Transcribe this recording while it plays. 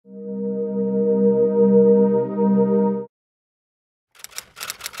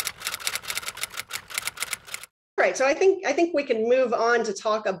right, so I think we can move on to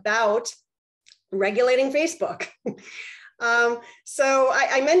talk about regulating Facebook. So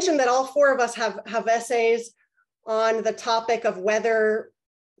I mentioned that all four of us have essays on the topic of whether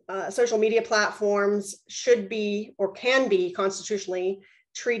social media platforms should be or can be constitutionally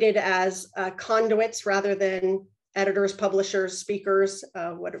treated as conduits rather than editors, publishers, speakers,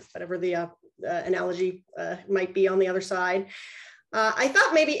 whatever the analogy might be on the other side. I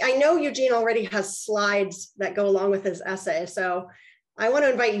thought maybe, I know Eugene already has slides that go along with his essay, so I want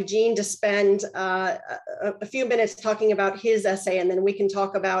to invite Eugene to spend a few minutes talking about his essay, and then we can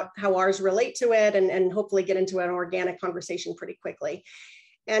talk about how ours relate to it and hopefully get into an organic conversation pretty quickly.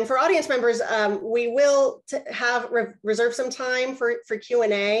 And for audience members, we will reserve some time for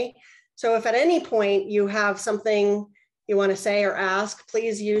Q&A. So if at any point you have something you want to say or ask,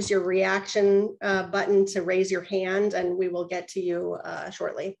 please use your reaction button to raise your hand and we will get to you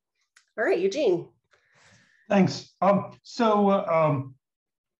shortly. All right, Eugene. Thanks. I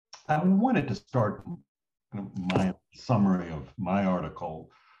wanted to start my summary of my article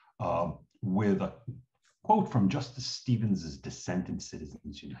with a quote from Justice Stevens's dissent in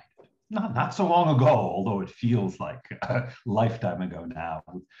Citizens United. Not so long ago, although it feels like a lifetime ago now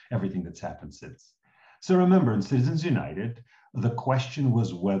with everything that's happened since. So remember, in Citizens United, the question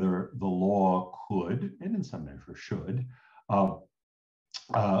was whether the law could, and in some measure should,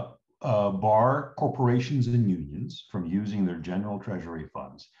 bar corporations and unions from using their general treasury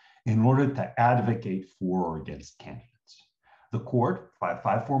funds in order to advocate for or against candidates. The court,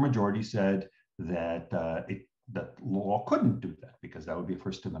 5-4 majority, said that that law couldn't do that because that would be a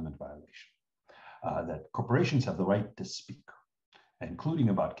First Amendment violation, that corporations have the right to speak, including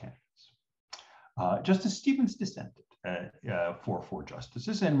about candidates. Justice Stevens dissented for 4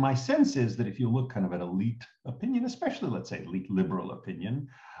 justices, and my sense is that if you look kind of at elite opinion, especially let's say elite liberal opinion,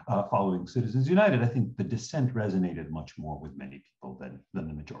 following Citizens United, I think the dissent resonated much more with many people than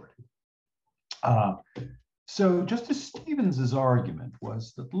the majority. So Justice Stevens's argument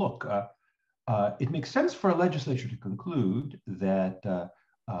was that, look, it makes sense for a legislature to conclude that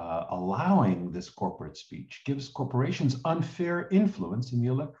allowing this corporate speech gives corporations unfair influence in the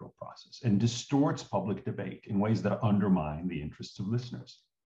electoral process and distorts public debate in ways that undermine the interests of listeners.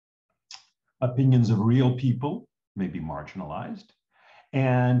 Opinions of real people may be marginalized,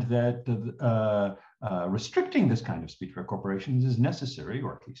 and that restricting this kind of speech for corporations is necessary,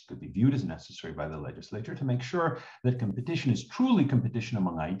 or at least could be viewed as necessary by the legislature, to make sure that competition is truly competition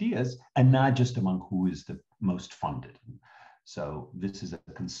among ideas and not just among who is the most funded. So this is a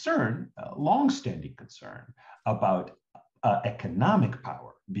concern, a long-standing concern, about economic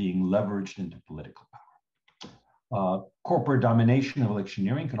power being leveraged into political power. Corporate domination of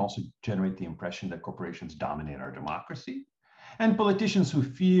electioneering can also generate the impression that corporations dominate our democracy. And politicians who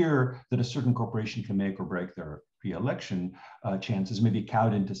fear that a certain corporation can make or break their re-election chances may be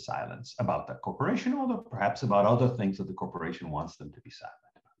cowed into silence about that corporation, although perhaps about other things that the corporation wants them to be silent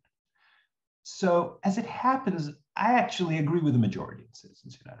about. So as it happens, I actually agree with the majority in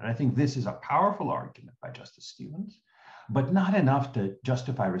Citizens United. I think this is a powerful argument by Justice Stevens, but not enough to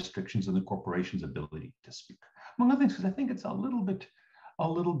justify restrictions on the corporation's ability to speak. Among other things, because I think it's a little bit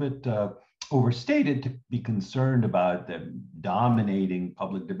overstated to be concerned about them dominating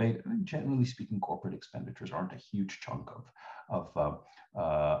public debate. I mean, generally speaking, corporate expenditures aren't a huge chunk of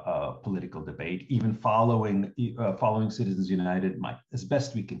political debate. Even following Citizens United, as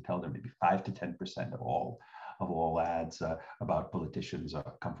best we can tell, there may be 5 to 10% of all ads about politicians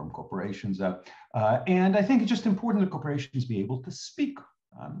come from corporations. And I think it's just important that corporations be able to speak.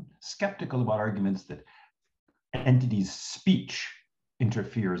 I'm skeptical about arguments that entities' speech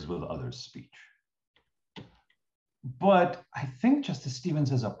interferes with others' speech. But I think Justice Stevens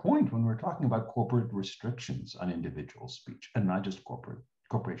has a point when we're talking about corporate restrictions on individual speech and not just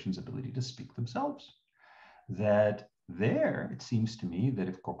corporations' ability to speak themselves. That there, it seems to me that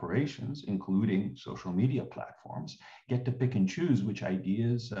if corporations, including social media platforms, get to pick and choose which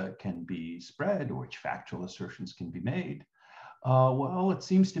ideas can be spread or which factual assertions can be made, well, it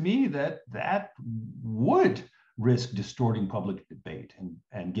seems to me that that would risk distorting public debate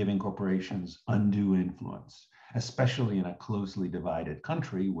and giving corporations undue influence, especially in a closely divided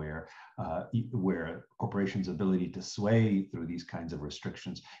country where corporations' ability to sway through these kinds of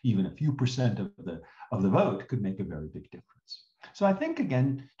restrictions, even a few percent of the vote, could make a very big difference. So I think,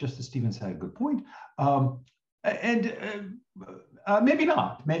 again, Justice Stevens had a good point. Maybe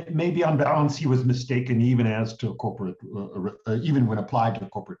not. Maybe on balance, he was mistaken even as to corporate, even when applied to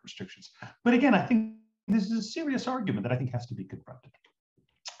corporate restrictions. But again, I think this is a serious argument that I think has to be confronted.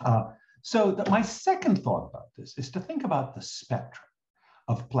 My second thought about this is to think about the spectrum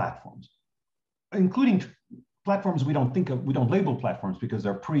of platforms, including platforms we don't think of, we don't label platforms because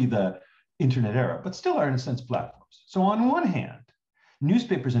they're pre the internet era, but still are in a sense platforms. So on one hand,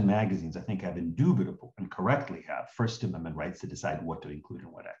 newspapers and magazines, I think, have indubitable and correctly have First Amendment rights to decide what to include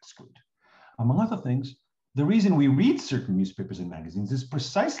and what to exclude. Among other things, the reason we read certain newspapers and magazines is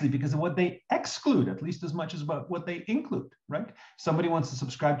precisely because of what they exclude, at least as much as about what they include, right? Somebody wants to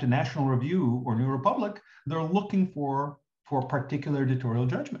subscribe to National Review or New Republic, they're looking for particular editorial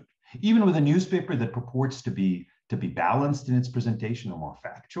judgment. Even with a newspaper that purports to be balanced in its presentation or more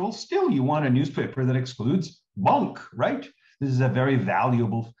factual, still you want a newspaper that excludes bunk, right? This is a very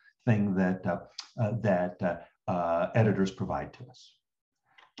valuable thing that editors provide to us.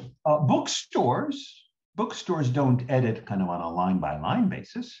 Bookstores don't edit kind of on a line-by-line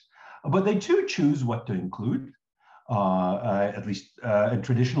basis, but they too choose what to include. At least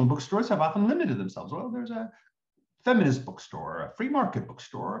traditional bookstores have often limited themselves. Well, there's a feminist bookstore, a free market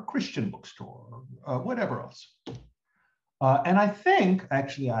bookstore, a Christian bookstore, whatever else. And I think,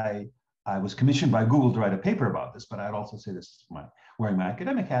 actually, I was commissioned by Google to write a paper about this, but I'd also say this wearing my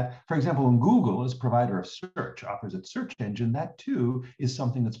academic hat. For example, when Google, as provider of search, offers its search engine, that too is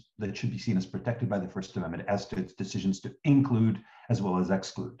something that should be seen as protected by the First Amendment as to its decisions to include as well as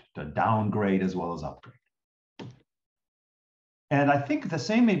exclude, to downgrade as well as upgrade. And I think the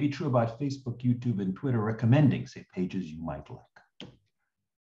same may be true about Facebook, YouTube, and Twitter recommending, say, pages you might like.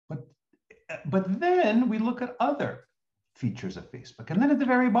 But then we look at other features of Facebook. And then at the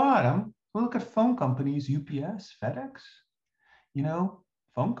very bottom, we look at phone companies, UPS, FedEx. You know,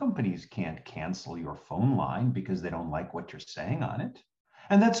 phone companies can't cancel your phone line because they don't like what you're saying on it.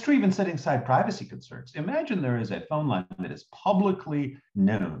 And that's true even setting aside privacy concerns. Imagine there is a phone line that is publicly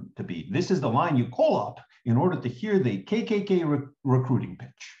known to be, this is the line you call up in order to hear the KKK recruiting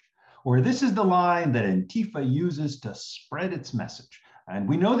pitch. Or this is the line that Antifa uses to spread its message. And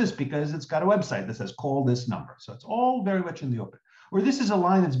we know this because it's got a website that says, call this number. So it's all very much in the open. Or this is a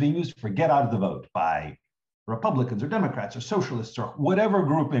line that's being used for get out of the vote by Republicans or Democrats or socialists or whatever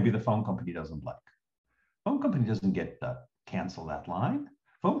group maybe the phone company doesn't like. Phone company doesn't get to cancel that line.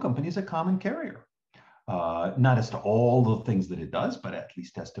 Phone company is a common carrier. Not as to all the things that it does, but at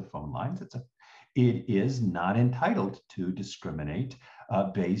least as to phone lines. It is not entitled to discriminate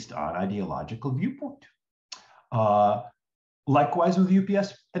based on ideological viewpoint. Likewise with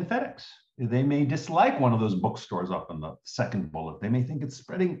UPS and FedEx. They may dislike one of those bookstores up in the second bullet. They may think it's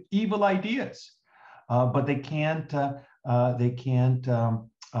spreading evil ideas, but they can't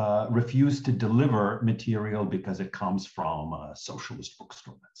refuse to deliver material because it comes from a socialist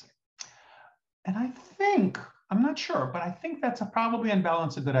bookstore, let's say. And I think, I'm not sure, but I think that's probably on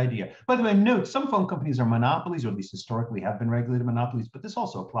balance a good idea. By the way, note, some phone companies are monopolies, or at least historically have been regulated monopolies, but this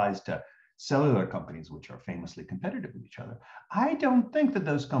also applies to cellular companies, which are famously competitive with each other. I don't think that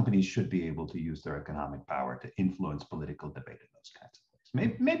those companies should be able to use their economic power to influence political debate in those kinds of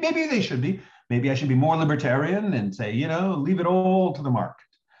ways. Maybe they should be. Maybe I should be more libertarian and say, you know, leave it all to the market.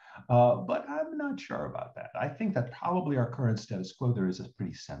 But I'm not sure about that. I think that probably our current status quo there is a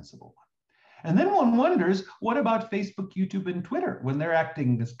pretty sensible one. And then one wonders, what about Facebook, YouTube, and Twitter when they're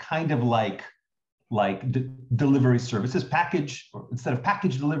acting this kind of like delivery services, instead of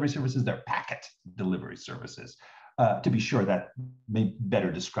package delivery services, they're packet delivery services. To be sure, that may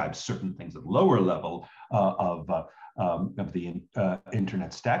better describe certain things at lower level of the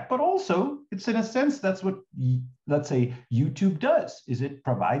internet stack, but also it's in a sense that's what, let's say, YouTube does, is it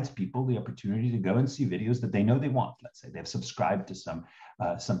provides people the opportunity to go and see videos that they know they want. Let's say they've subscribed to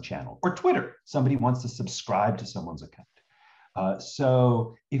some channel, or Twitter, somebody wants to subscribe to someone's account.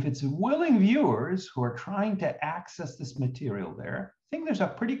 So if it's willing viewers who are trying to access this material there, I think there's a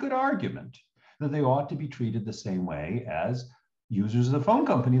pretty good argument that they ought to be treated the same way as users of the phone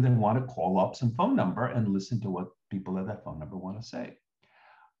company that want to call up some phone number and listen to what people at that phone number want to say.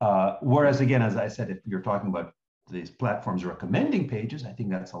 Whereas again, as I said, if you're talking about these platforms recommending pages, I think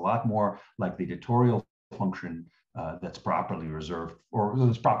that's a lot more like the editorial function that's properly reserved or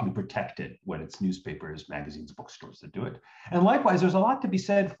that's properly protected when it's newspapers, magazines, bookstores that do it. And likewise, there's a lot to be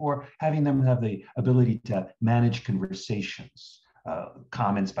said for having them have the ability to manage conversations,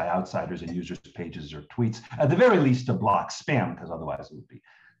 comments by outsiders and users' pages or tweets, at the very least to block spam, because otherwise it would be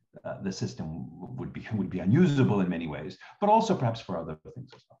the system would be unusable in many ways, but also perhaps for other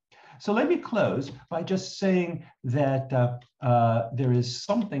things as well. So let me close by just saying that there is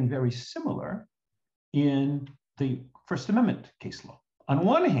something very similar in the First Amendment case law. On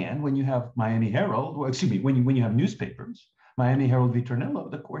one hand, when you have Miami Herald, well, excuse me, when you have newspapers, Miami Herald v.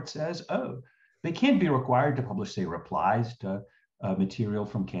 Tornillo, the court says, oh, they can't be required to publish, say, replies to material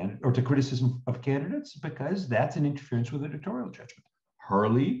from candidates or to criticism of candidates because that's an interference with editorial judgment.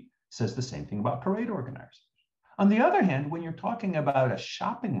 Hurley says the same thing about parade organizers. On the other hand, when you're talking about a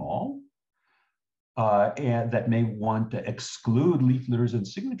shopping mall and that may want to exclude leafleters and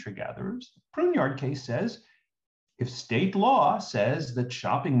signature gatherers, the Pruneyard case says if state law says that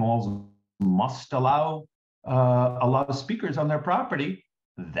shopping malls must allow speakers on their property,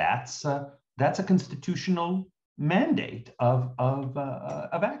 that's a constitutional mandate of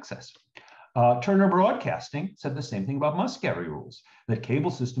access. Turner Broadcasting said the same thing about must carry rules, that cable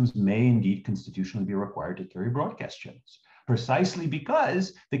systems may indeed constitutionally be required to carry broadcast channels, precisely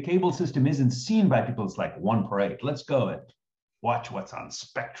because the cable system isn't seen by people as like 1 per 8. Let's go and watch what's on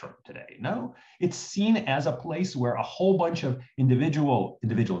Spectrum today. No, it's seen as a place where a whole bunch of individual in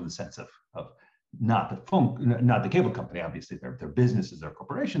the sense of not the cable company, obviously, their businesses, their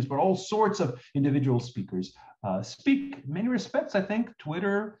corporations, but all sorts of individual speakers speak. In many respects, I think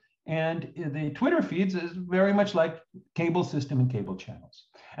Twitter and the Twitter feeds is very much like cable system and cable channels.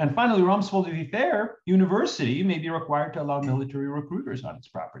 And finally, Rumsfeld v. Fair, university may be required to allow military recruiters on its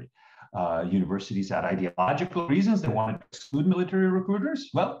property. Universities had ideological reasons they wanted to exclude military recruiters.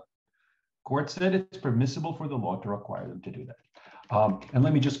 Well, court said it's permissible for the law to require them to do that. And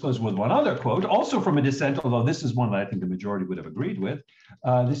let me just close with one other quote, also from a dissent, although this is one that I think the majority would have agreed with.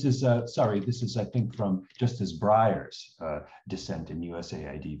 This is, I think, from Justice Breyer's dissent in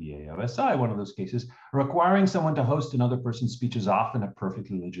USAID v. AOSI, one of those cases. Requiring someone to host another person's speech is often a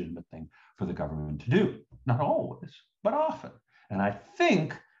perfectly legitimate thing for the government to do. Not always, but often. And I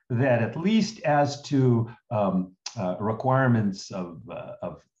think that at least as to requirements of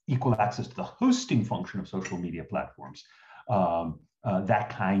equal access to the hosting function of social media platforms, that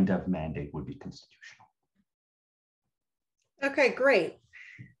kind of mandate would be constitutional. Okay, great.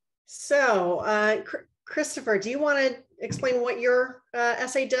 So, Christopher, do you want to explain what your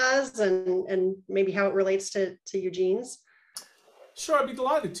essay does and maybe how it relates to Eugene's? Sure, I'd be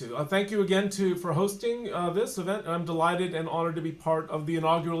delighted to. Thank you again for hosting this event. I'm delighted and honored to be part of the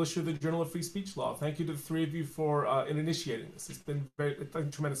inaugural issue of the Journal of Free Speech Law. Thank you to the three of you for initiating this. It's been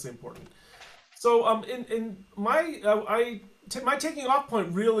tremendously important. So my taking off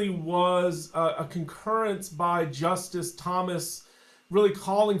point really was a concurrence by Justice Thomas really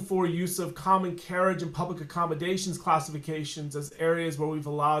calling for use of common carriage and public accommodations classifications as areas where we've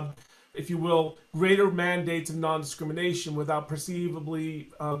allowed, if you will, greater mandates of non-discrimination without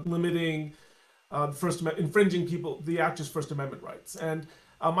perceivably limiting, infringing the actors' First Amendment rights. And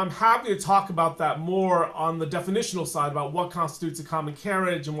I'm happy to talk about that more on the definitional side about what constitutes a common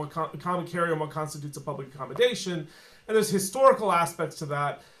carriage and what common carrier and what constitutes a public accommodation. And there's historical aspects to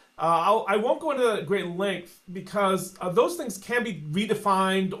that. I won't go into great length because those things can be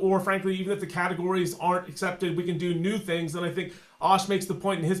redefined, or frankly, even if the categories aren't accepted, we can do new things. And I think Ash makes the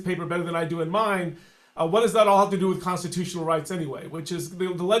point in his paper better than I do in mine. What does that all have to do with constitutional rights anyway? Which is the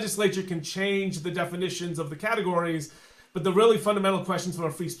legislature can change the definitions of the categories, but the really fundamental questions from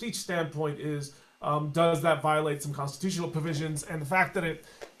a free speech standpoint is, does that violate some constitutional provisions? And the fact that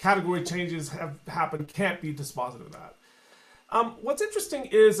category changes have happened can't be dispositive of that. What's interesting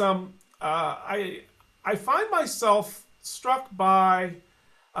is I find myself struck by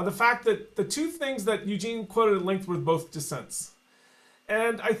the fact that the two things that Eugene quoted at length were both dissents.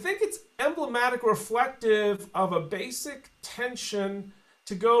 And I think it's emblematic, reflective of a basic tension,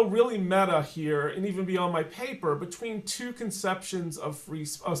 to go really meta here and even beyond my paper, between two conceptions of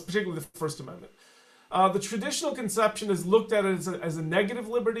particularly the First Amendment. The traditional conception is looked at it as a negative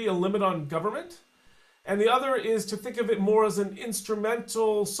liberty, a limit on government. And the other is to think of it more as an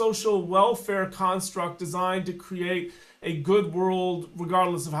instrumental social welfare construct designed to create a good world,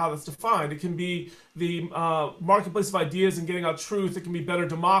 regardless of how that's defined. It can be the marketplace of ideas and getting out truth. It can be better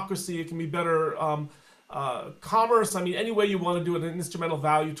democracy. It can be better commerce. I mean, any way you want to do it, an instrumental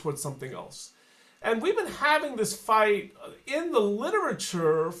value towards something else. And we've been having this fight in the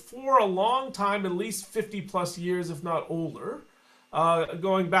literature for a long time, at least 50 plus years, if not older.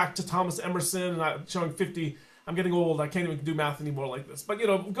 Going back to Thomas Emerson, and I'm showing 50, I'm getting old, I can't even do math anymore like this. But,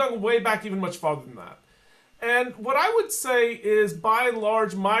 going way back even much farther than that. And what I would say is, by and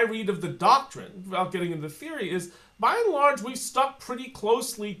large, my read of the doctrine, without getting into the theory, is, by and large, we've stuck pretty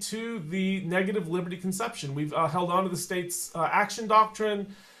closely to the negative liberty conception. We've held on to the state's action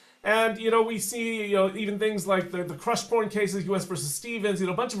doctrine. And, we see, even things like the crush porn cases, U.S. versus Stevens,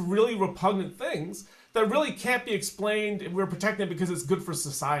 a bunch of really repugnant things that really can't be explained. We're protecting it because it's good for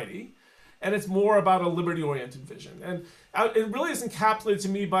society. And it's more about a liberty-oriented vision. And it really is encapsulated to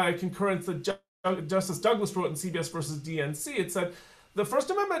me by a concurrence that Justice Douglas wrote in CBS versus DNC. It said, the First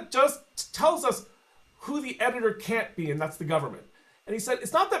Amendment just tells us who the editor can't be, and that's the government. And he said,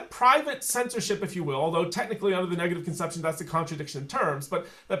 it's not that private censorship, if you will, although technically under the negative conception, that's a contradiction in terms, but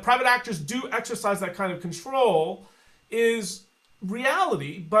that private actors do exercise that kind of control is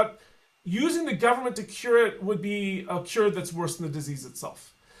reality, but using the government to cure it would be a cure that's worse than the disease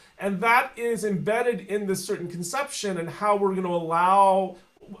itself. And that is embedded in this certain conception and how we're going to allow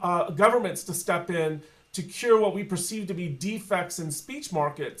governments to step in to cure what we perceive to be defects in speech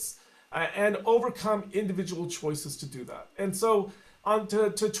markets and overcome individual choices to do that. And so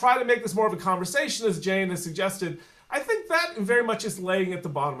to try to make this more of a conversation, as Jane has suggested, I think that very much is laying at the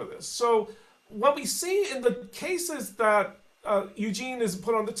bottom of this. So what we see in the cases that Eugene has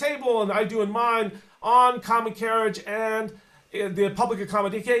put on the table, and I do in mine, on common carriage and the public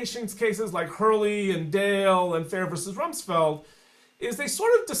accommodations cases like Hurley and Dale and Fair versus Rumsfeld, is they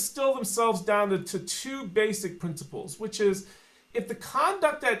sort of distill themselves down to two basic principles, which is if the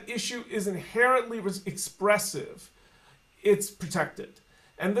conduct at issue is inherently expressive, it's protected.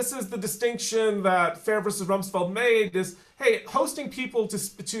 And this is the distinction that Fair versus Rumsfeld made is, hey, hosting people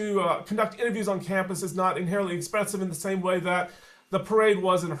to conduct interviews on campus is not inherently expressive in the same way that the parade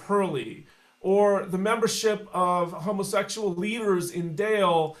was in Hurley, or the membership of homosexual leaders in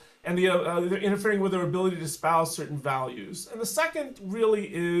Dale and they're interfering with their ability to espouse certain values. And the second really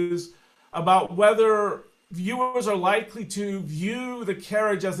is about whether viewers are likely to view the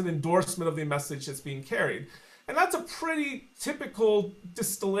carriage as an endorsement of the message that's being carried. And that's a pretty typical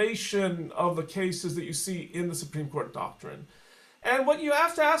distillation of the cases that you see in the Supreme Court doctrine. And what you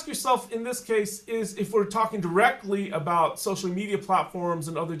have to ask yourself in this case is, if we're talking directly about social media platforms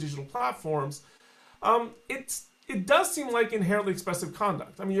and other digital platforms, it does seem like inherently expressive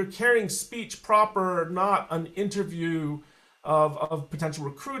conduct. I mean, you're carrying speech proper, not an interview of potential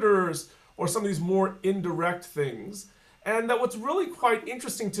recruiters or some of these more indirect things. And that what's really quite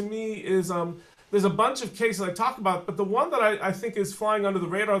interesting to me is there's a bunch of cases I talk about, but the one that I think is flying under the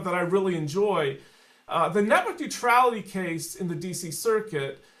radar that I really enjoy, the network neutrality case in the DC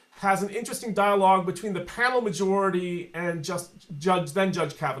Circuit has an interesting dialogue between the panel majority and then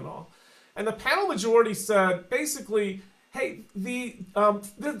Judge Kavanaugh. And the panel majority said, basically, hey, the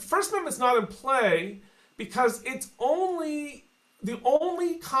First Amendment's not in play because the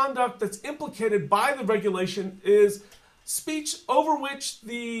only conduct that's implicated by the regulation is speech over which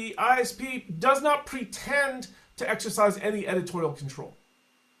the ISP does not pretend to exercise any editorial control.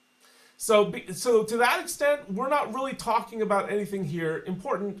 So to that extent, we're not really talking about anything here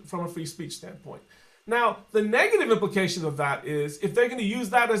important from a free speech standpoint. Now, the negative implication of that is, if they're going to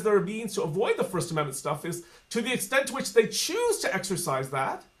use that as their means to avoid the First Amendment stuff, is to the extent to which they choose to exercise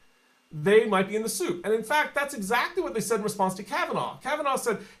that, they might be in the soup. And in fact, that's exactly what they said in response to Kavanaugh. Kavanaugh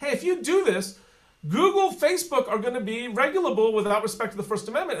said, hey, if you do this, Google, Facebook are going to be regulable without respect to the First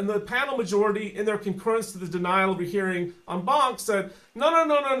Amendment. And the panel majority, in their concurrence to the denial of a hearing en banc, said,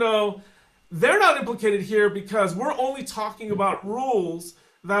 no. They're not implicated here because we're only talking about rules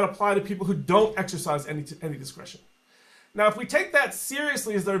that apply to people who don't exercise any discretion. Now, if we take that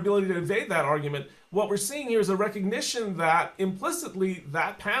seriously as their ability to evade that argument, what we're seeing here is a recognition that implicitly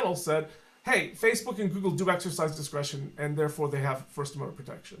that panel said, hey, Facebook and Google do exercise discretion and therefore they have First Amendment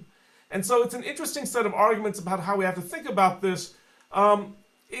protection. And so it's an interesting set of arguments about how we have to think about this.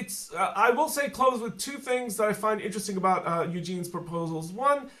 I will say close with two things that I find interesting about Eugene's proposals.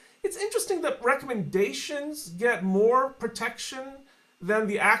 One, it's interesting that recommendations get more protection than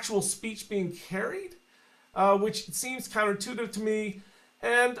the actual speech being carried, which seems counterintuitive to me.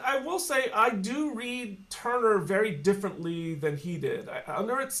 And I will say I do read Turner very differently than he did.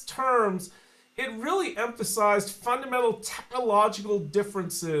 Under its terms, it really emphasized fundamental technological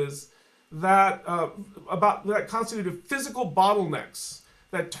differences that constituted physical bottlenecks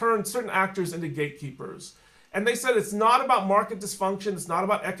that turned certain actors into gatekeepers. And they said it's not about market dysfunction, it's not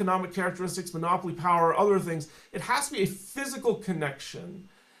about economic characteristics, monopoly power, other things. It has to be a physical connection.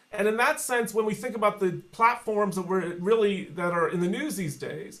 And in that sense, when we think about the platforms that are in the news these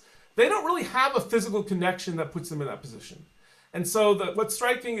days, they don't really have a physical connection that puts them in that position. And so what's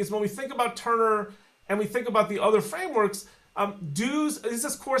striking is when we think about Turner and we think about the other frameworks, is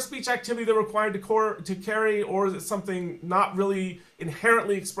this core speech activity they're required to carry, or is it something not really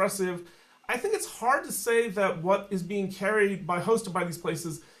inherently expressive? I think it's hard to say that what is being hosted by these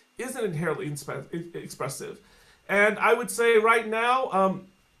places isn't inherently expressive. And I would say right now,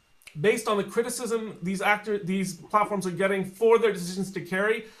 based on the criticism these platforms are getting for their decisions to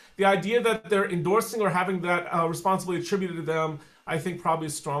carry, the idea that they're endorsing or having that responsibility attributed to them, I think probably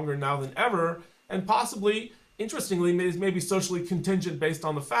is stronger now than ever, and possibly, interestingly, is maybe socially contingent based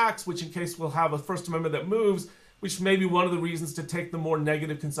on the facts, which in case we'll have a First Amendment that moves, which may be one of the reasons to take the more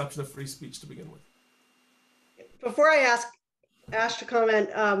negative conception of free speech to begin with. Before I ask Ash to comment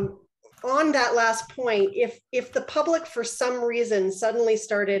on that last point. If the public, for some reason, suddenly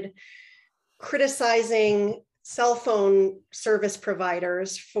started criticizing cell phone service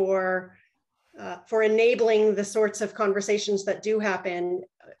providers for enabling the sorts of conversations that do happen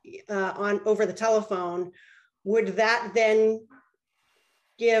over the telephone, would that then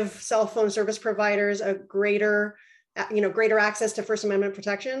give cell phone service providers a greater access to First Amendment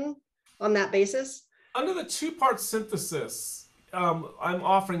protection on that basis? Under the two-part synthesis I'm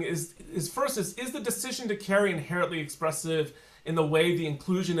offering is the decision to carry inherently expressive in the way the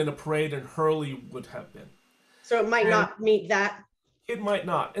inclusion in a parade in Hurley would have been. So it might not meet that. It might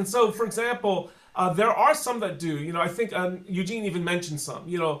not. And so, for example, there are some that do. I think Eugene even mentioned some.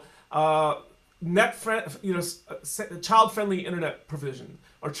 Child-friendly internet provision,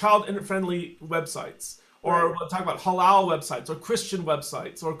 or child-friendly websites, or we'll talk about halal websites, or Christian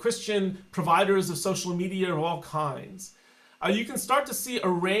websites, or Christian providers of social media of all kinds. You can start to see a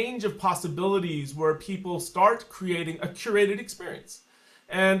range of possibilities where people start creating a curated experience.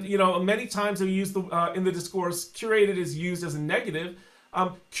 And many times we use in the discourse, curated is used as a negative.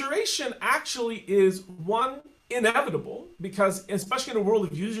 Curation actually is one inevitable, because especially in a world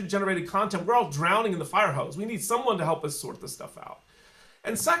of user-generated content, we're all drowning in the fire hose. We need someone to help us sort this stuff out.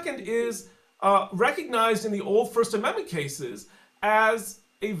 And second is recognized in the old First Amendment cases as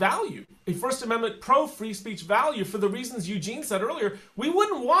a value, a First Amendment pro-free speech value, for the reasons Eugene said earlier. We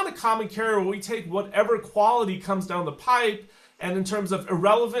wouldn't want a common carrier where we take whatever quality comes down the pipe, and in terms of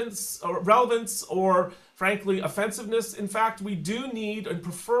relevance or frankly offensiveness, in fact, we do need and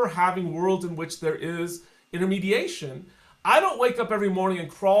prefer having worlds in which there is intermediation. I don't wake up every morning and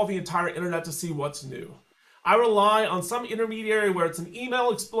crawl the entire internet to see what's new. I rely on some intermediary, where it's an email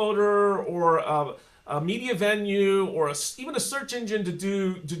exploder or a media venue, or even a search engine to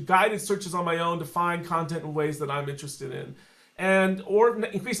do guided searches on my own to find content in ways that I'm interested in. Or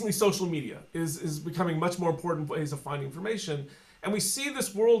increasingly social media is becoming much more important ways of finding information. And we see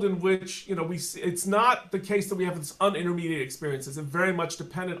this world in which, it's not the case that we have this unintermediate experiences. It's very much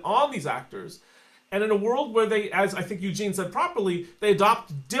dependent on these actors. And in a world where they, as I think Eugene said properly, they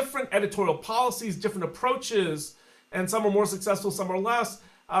adopt different editorial policies, different approaches, and some are more successful, some are less.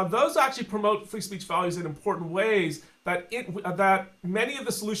 Those actually promote free speech values in important ways that many of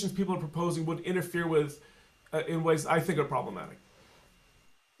the solutions people are proposing would interfere with in ways I think are problematic.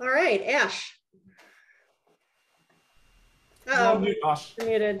 All right, Ash. Ash. You're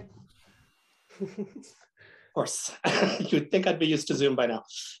muted. Of course, you'd think I'd be used to Zoom by now.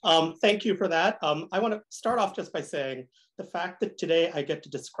 Thank you for that. I want to start off just by saying the fact that today I get to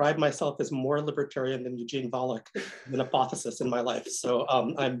describe myself as more libertarian than Eugene Volokh is an hypothesis in my life. So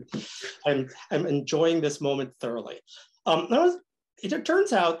I'm enjoying this moment thoroughly. It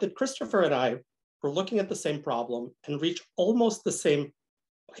turns out that Christopher and I were looking at the same problem and reached almost the same,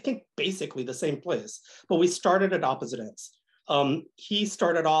 I think basically the same place, but we started at opposite ends. He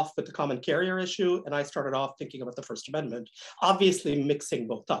started off with the common carrier issue, and I started off thinking about the First Amendment, obviously mixing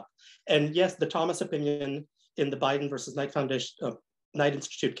both up. And yes, the Thomas opinion in the Biden versus Knight Foundation, Knight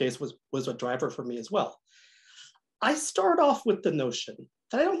Institute case was a driver for me as well. I start off with the notion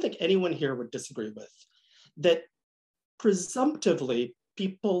that I don't think anyone here would disagree with, that presumptively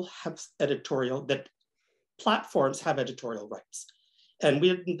people have that platforms have editorial rights. And we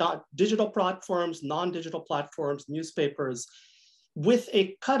have not digital platforms, non-digital platforms, newspapers, with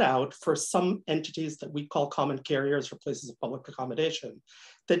a cutout for some entities that we call common carriers or places of public accommodation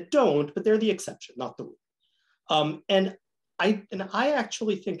that don't, but they're the exception, not the rule. And I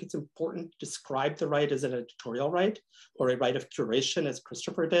actually think it's important to describe the right as an editorial right, or a right of curation, as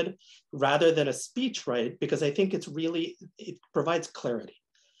Christopher did, rather than a speech right, because I think it provides clarity.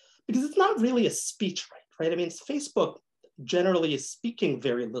 Because it's not really a speech right? I mean, Facebook generally is speaking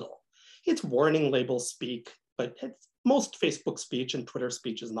very little. It's warning labels speak, but most Facebook speech and Twitter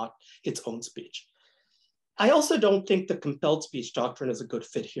speech is not its own speech. I also don't think the compelled speech doctrine is a good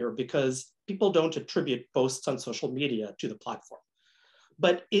fit here, because people don't attribute posts on social media to the platform.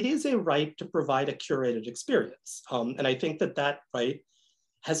 But it is a right to provide a curated experience. And I think that right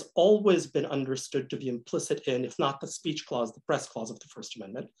has always been understood to be implicit in, if not the speech clause, the press clause of the First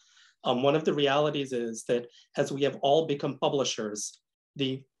Amendment. One of the realities is that as we have all become publishers,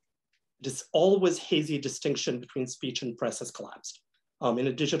 this always hazy distinction between speech and press has collapsed. In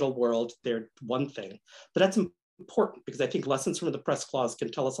a digital world, they're one thing, but that's important because I think lessons from the press clause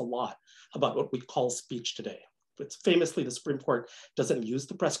can tell us a lot about what we call speech today. It's famously, the Supreme Court doesn't use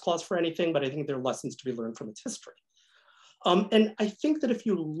the press clause for anything, but I think there are lessons to be learned from its history. And I think that if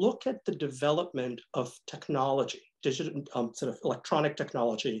you look at the development of technology, digital, sort of electronic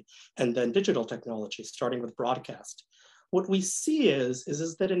technology, and then digital technology, starting with broadcast, what we see is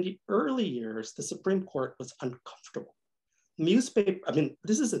that in the early years, the Supreme Court was uncomfortable. Newspaper, I mean,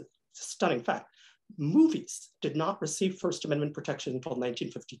 this is a stunning fact. Movies did not receive First Amendment protection until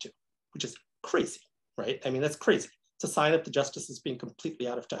 1952, which is crazy, right? I mean, that's crazy. It's a sign of the justices being completely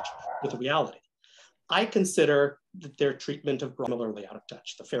out of touch with reality. I consider that their treatment of similarly out of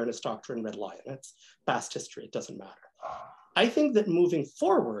touch. The fairness doctrine, red line, that's past history, it doesn't matter. I think that moving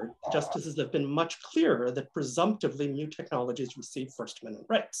forward, justices have been much clearer that presumptively new technologies receive First Amendment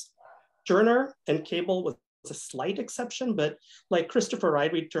rights. Turner and cable was a slight exception, but like Christopher, I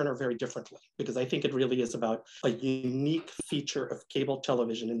read Turner very differently because I think it really is about a unique feature of cable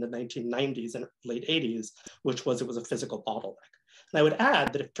television in the 1990s and late 80s, which was it was a physical bottleneck. And I would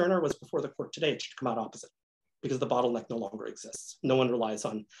add that if Turner was before the court today, it should come out opposite because the bottleneck no longer exists. No one relies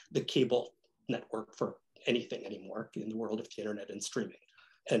on the cable network for anything anymore in the world of the internet and streaming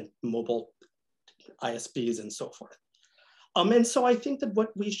and mobile ISPs and so forth. And so I think that what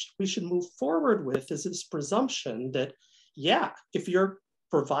we should move forward with is this presumption that, yeah, if you're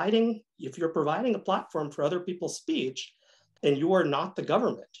providing a platform for other people's speech and you are not the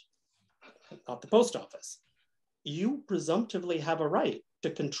government, not the post office, you presumptively have a right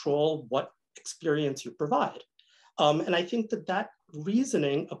to control what experience you provide. And I think that that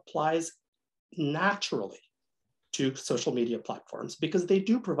reasoning applies naturally to social media platforms because they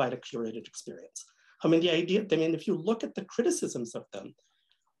do provide a curated experience. I mean, if you look at the criticisms of them,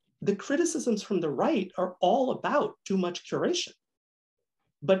 the criticisms from the right are all about too much curation.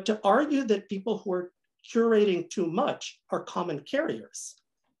 But to argue that people who are curating too much are common carriers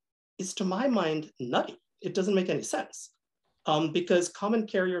is, to my mind, nutty. It doesn't make any sense because common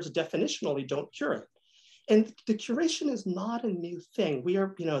carriers definitionally don't curate. And the curation is not a new thing.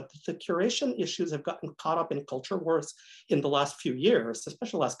 The curation issues have gotten caught up in culture wars in the last few years,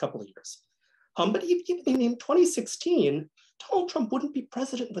 especially the last couple of years. But even in 2016, Donald Trump wouldn't be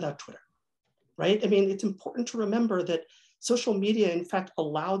president without Twitter, right? I mean, it's important to remember that social media, in fact,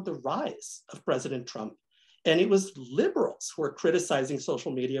 allowed the rise of President Trump. And it was liberals who were criticizing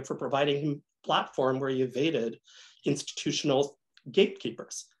social media for providing him a platform where he evaded institutional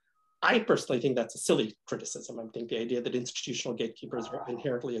gatekeepers. I personally think that's a silly criticism. I think the idea that institutional gatekeepers are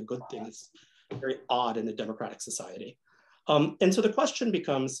inherently a good thing is very odd in a democratic society. And so the question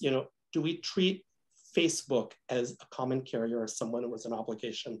becomes, do we treat Facebook as a common carrier or someone who has an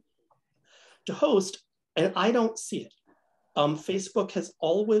obligation to host? And I don't see it. Facebook has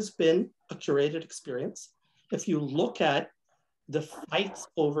always been a curated experience. If you look at the fights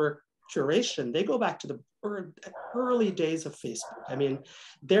over curation, they go back to the early days of Facebook. I mean,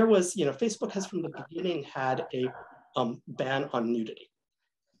 there was, Facebook has from the beginning had a ban on nudity.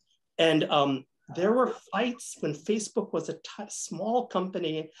 And there were fights when Facebook was a small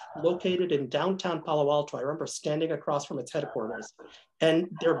company located in downtown Palo Alto. I remember standing across from its headquarters, and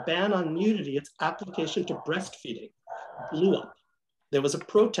their ban on nudity, its application to breastfeeding, blew up. There was a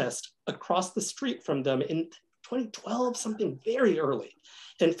protest across the street from them in 2012, something very early.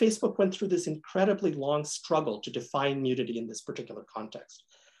 And Facebook went through this incredibly long struggle to define nudity in this particular context.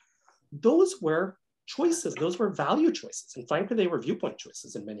 Those were choices, those were value choices. And frankly, they were viewpoint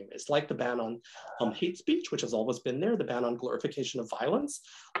choices in many ways, like the ban on hate speech, which has always been there, the ban on glorification of violence.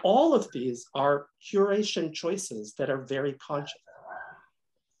 All of these are curation choices that are very conscious.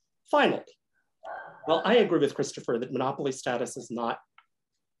 Finally, well, I agree with Christopher that monopoly status is not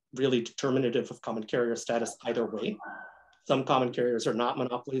really determinative of common carrier status either way. Some common carriers are not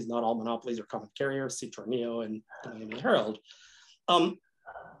monopolies, not all monopolies are common carriers, see Torneo and the Miami Herald.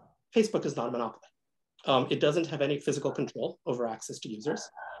 Facebook is not a monopoly. It doesn't have any physical control over access to users.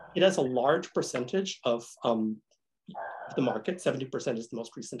 It has a large percentage of the market, 70% is the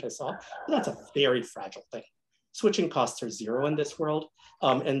most recent I saw, but that's a very fragile thing. Switching costs are zero in this world,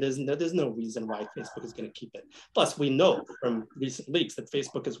 and there's no reason why Facebook is going to keep it. Plus, we know from recent leaks that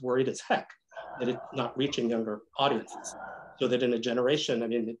Facebook is worried as heck that it's not reaching younger audiences. So that in a generation, I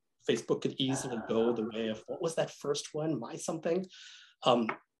mean, Facebook could easily go the way of, what was that first one, My Something?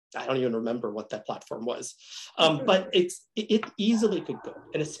 I don't even remember what that platform was, but it easily could go,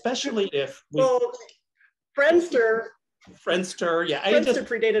 and especially if we... Well, Friendster, yeah. Friendster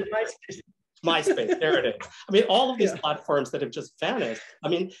predated MySpace. MySpace, there it is. I mean, all of these platforms that have just vanished. I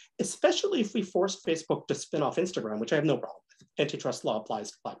mean, especially if we forced Facebook to spin off Instagram, which I have no problem with. Antitrust law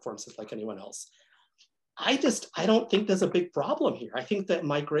applies to platforms just like anyone else. I don't think there's a big problem here. I think that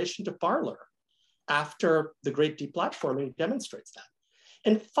migration to Parler after the great deplatforming demonstrates that.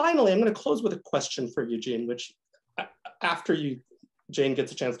 And finally, I'm going to close with a question for Eugene, which after Jane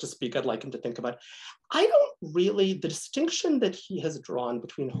gets a chance to speak, I'd like him to think about. The distinction that he has drawn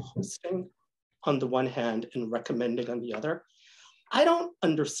between hosting on the one hand and recommending on the other. I don't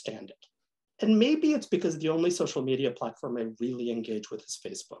understand it. And maybe it's because the only social media platform I really engage with is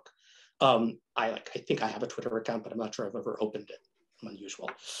Facebook. I think I have a Twitter account, but I'm not sure I've ever opened it. I'm unusual.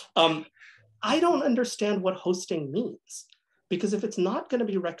 I don't understand what hosting means, because if it's not going to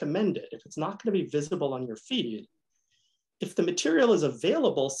be recommended, if it's not going to be visible on your feed, if the material is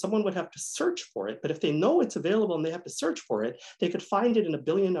available, someone would have to search for it. But if they know it's available and they have to search for it, they could find it in a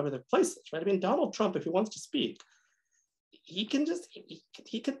billion other places, right? I mean, Donald Trump, if he wants to speak, he can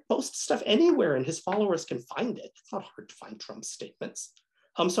post stuff anywhere and his followers can find it. It's not hard to find Trump's statements.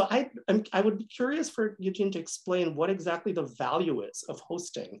 So I would be curious for Eugene to explain what exactly the value is of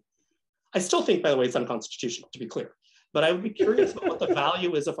hosting. I still think, by the way, it's unconstitutional, to be clear, but I would be curious about what the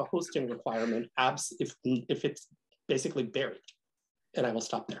value is of a hosting requirement if it's basically buried. And I will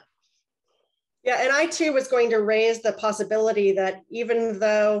stop there. Yeah, and I too was going to raise the possibility that even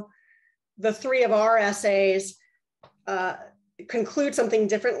though the three of our essays conclude something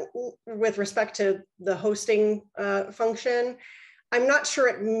different with respect to the hosting function, I'm not sure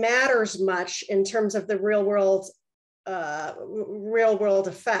it matters much in terms of the real world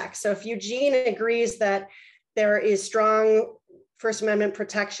effect. So if Eugene agrees that there is strong First Amendment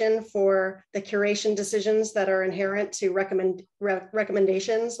protection for the curation decisions that are inherent to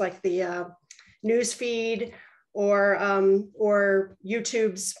recommendations like the news feed or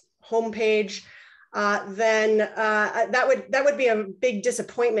YouTube's homepage, then that would be a big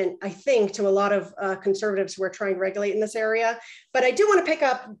disappointment, I think, to a lot of conservatives who are trying to regulate in this area. But I do want to pick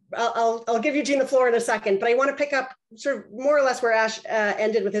up, I'll give Eugene the floor in a second, but I want to pick up sort of more or less where Ash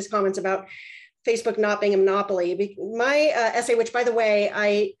ended with his comments about Facebook not being a monopoly. My essay, which by the way,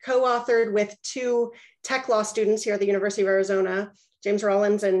 I co-authored with two TechLaw students here at the University of Arizona, James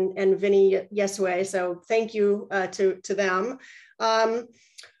Rollins and Vinny Yesue. So thank you to them.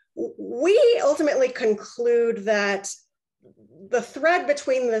 We ultimately conclude that the thread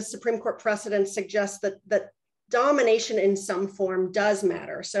between the Supreme Court precedents suggests that domination in some form does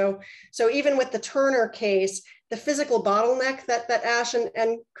matter. So even with the Turner case, the physical bottleneck that Ash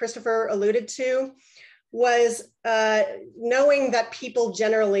and Christopher alluded to was knowing that people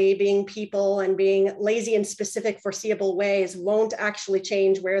generally, being people and being lazy in specific foreseeable ways, won't actually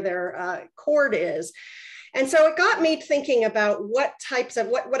change where their cord is. And so it got me thinking about what types of,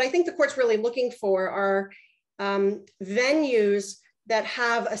 what I think the court's really looking for are venues that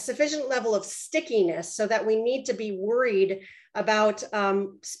have a sufficient level of stickiness so that we need to be worried about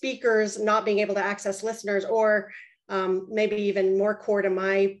speakers not being able to access listeners, or maybe even more core to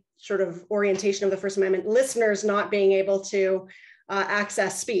my sort of orientation of the First Amendment, listeners not being able to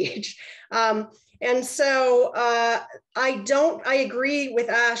access speech. And so I agree with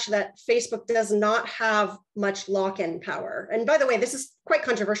Ash that Facebook does not have much lock-in power. And by the way, this is quite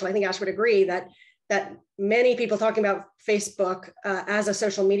controversial. I think Ash would agree that many people talking about Facebook as a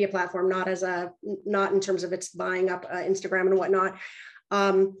social media platform, not in terms of its buying up Instagram and whatnot.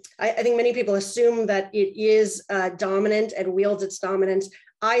 I think many people assume that it is dominant and wields its dominance.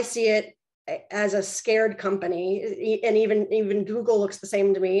 I see it as a scared company, and even Google looks the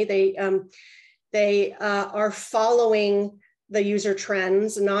same to me. They are following the user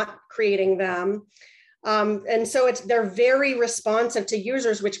trends, not creating them. And so they're very responsive to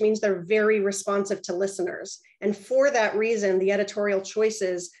users, which means they're very responsive to listeners. And for that reason, the editorial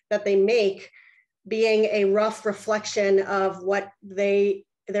choices that they make being a rough reflection of what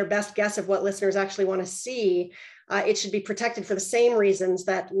their best guess of what listeners actually want to see, it should be protected for the same reasons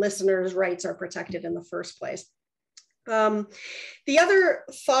that listeners' rights are protected in the first place. The other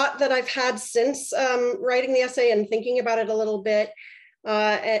thought that I've had since writing the essay and thinking about it a little bit,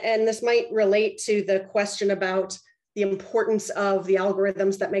 and this might relate to the question about the importance of the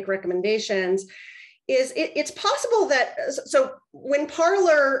algorithms that make recommendations, is it's possible that, so when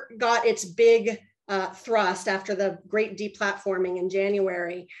Parler got its big thrust after the great deplatforming in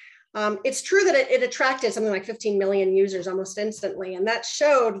January, it's true that it attracted something like 15 million users almost instantly, and that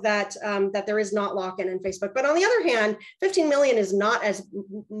showed that that there is not lock-in in Facebook. But on the other hand, 15 million is not as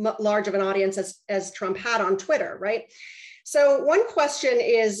large of an audience as Trump had on Twitter, right? So one question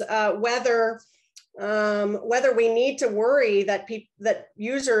is whether we need to worry that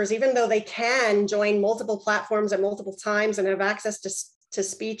users, even though they can join multiple platforms at multiple times and have access to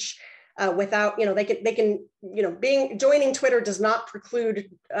speech without, joining Twitter does not preclude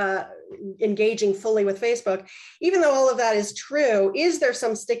engaging fully with Facebook. Even though all of that is true, is there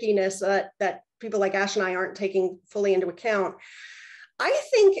some stickiness that people like Ash and I aren't taking fully into account? I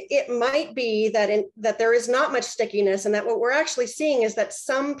think it might be that there is not much stickiness, and that what we're actually seeing is that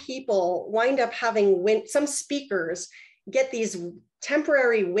some people wind up having some speakers get these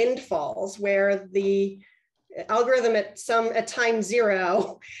temporary windfalls where the algorithm at time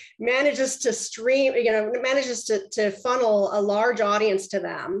zero manages to stream, manages to funnel a large audience to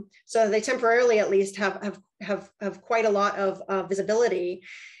them. So they temporarily at least have quite a lot of visibility.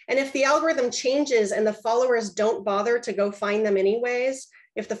 And if the algorithm changes and the followers don't bother to go find them anyways,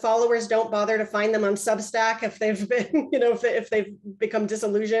 if the followers don't bother to find them on Substack, if they've been, if they've become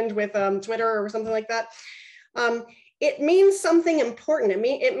disillusioned with Twitter or something like that, it means something important.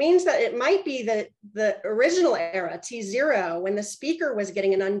 It means that it might be that the original era, T0, when the speaker was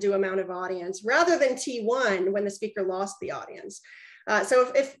getting an undue amount of audience, rather than T1, when the speaker lost the audience.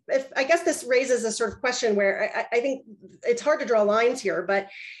 So if I guess this raises a sort of question where I think it's hard to draw lines here, but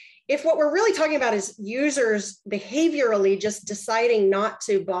if what we're really talking about is users behaviorally just deciding not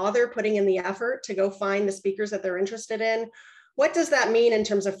to bother putting in the effort to go find the speakers that they're interested in, what does that mean in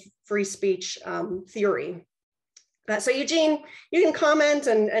terms of free speech theory? So Eugene, you can comment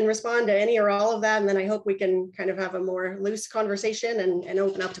and respond to any or all of that, and then I hope we can kind of have a more loose conversation and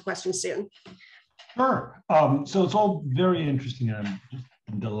open up to questions soon. Sure. So it's all very interesting. I'm just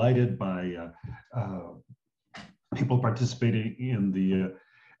delighted by people participating in the,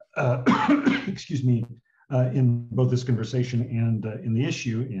 excuse me, in both this conversation and in the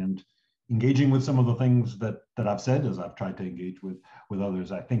issue, and engaging with some of the things that I've said as I've tried to engage with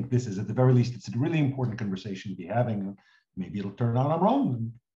others. I think this is, at the very least, it's a really important conversation to be having. Maybe it'll turn out I'm wrong,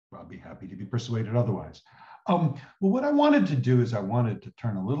 and I'll be happy to be persuaded otherwise. Well, what I wanted to do is I wanted to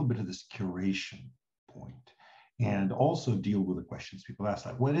turn a little bit of this curation point and also deal with the questions people ask,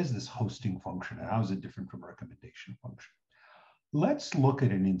 like, what is this hosting function and how is it different from a recommendation function? Let's look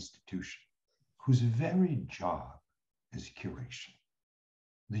at an institution whose very job is curation.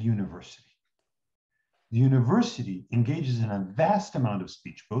 The university. The university engages in a vast amount of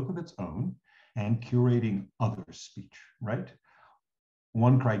speech, both of its own and curating other speech, right?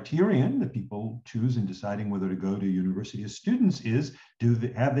 One criterion that people choose in deciding whether to go to university as students is,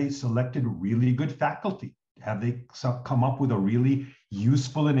 have they selected really good faculty? Have they come up with a really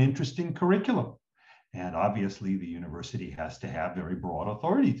useful and interesting curriculum? And obviously the university has to have very broad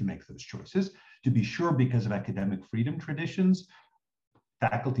authority to make those choices. To be sure, because of academic freedom traditions,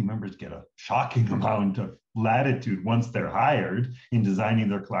 faculty members get a shocking amount of latitude once they're hired in designing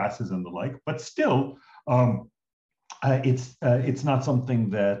their classes and the like, but still, it's not something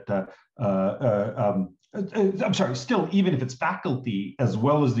that, I'm sorry, still, even if it's faculty as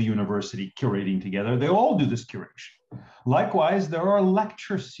well as the university curating together, they all do this curation. Likewise, there are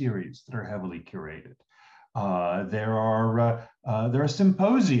lecture series that are heavily curated. There are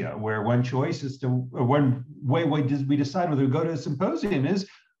symposia where one choice is to, one way we decide whether we go to a symposium is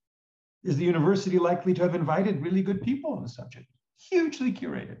the university likely to have invited really good people on the subject? Hugely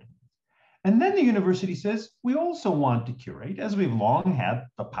curated. And then the university says, we also want to curate, as we've long had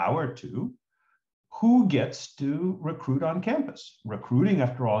the power to, who gets to recruit on campus. Recruiting,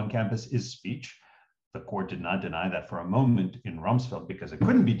 after all, on campus is speech. The court did not deny that for a moment in Rumsfeld because it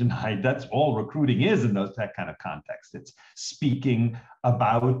couldn't be denied. That's all recruiting is in that kind of context. It's speaking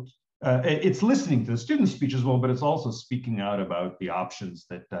about, it's listening to the student's speech as well, but it's also speaking out about the options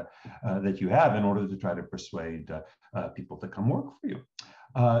that you have in order to try to persuade people to come work for you.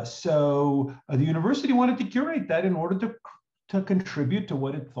 So the university wanted to curate that in order to contribute to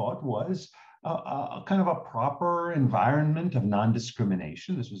what it thought was a kind of a proper environment of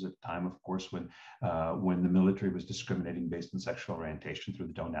non-discrimination. This was a time, of course, when the military was discriminating based on sexual orientation through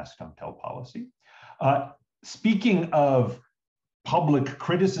the Don't Ask, Don't Tell policy. Speaking of public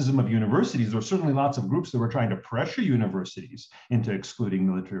criticism of universities, there were certainly lots of groups that were trying to pressure universities into excluding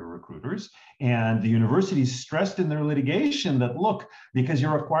military recruiters. And the universities stressed in their litigation that, look, because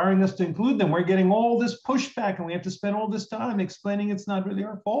you're requiring us to include them, we're getting all this pushback and we have to spend all this time explaining it's not really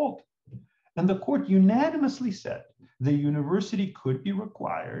our fault. And the court unanimously said the university could be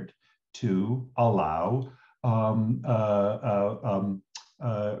required to allow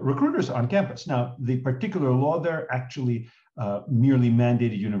recruiters on campus. Now, the particular law there actually merely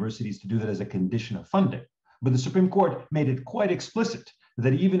mandated universities to do that as a condition of funding. But the Supreme Court made it quite explicit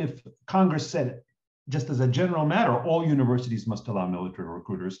that even if Congress said, just as a general matter, all universities must allow military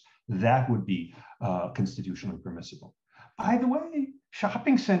recruiters, that would be constitutionally permissible. By the way,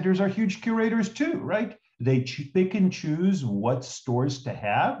 shopping centers are huge curators too, right? They can choose what stores to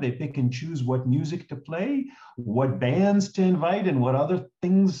have. They pick and choose what music to play, what bands to invite, and what other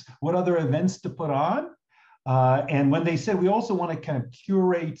things, what other events to put on. And when they said we also want to kind of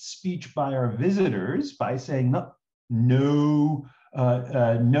curate speech by our visitors by saying no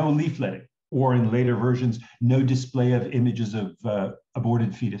leafletting, or in later versions, no display of images of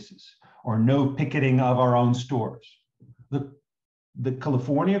aborted fetuses, or no picketing of our own stores. The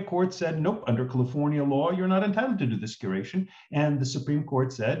California court said, nope, under California law, you're not entitled to do this curation. And the Supreme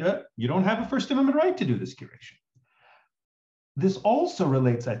Court said, you don't have a First Amendment right to do this curation. This also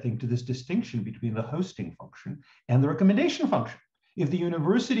relates, I think, to this distinction between the hosting function and the recommendation function. If the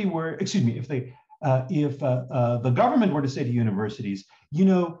university were, excuse me, if the government were to say to universities,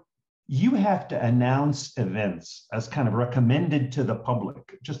 you have to announce events as kind of recommended to the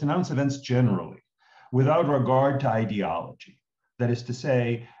public, just announce events generally, without regard to ideology. That is to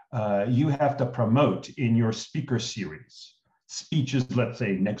say, you have to promote in your speaker series speeches, let's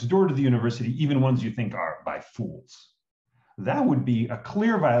say, next door to the university, even ones you think are by fools. That would be a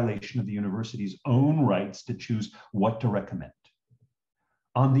clear violation of the university's own rights to choose what to recommend.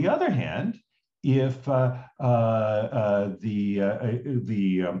 On the other hand, if the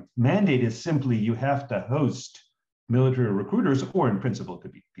mandate is simply you have to host military recruiters, or in principle it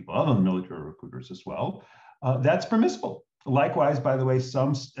could be people other than military recruiters as well, that's permissible. Likewise, by the way,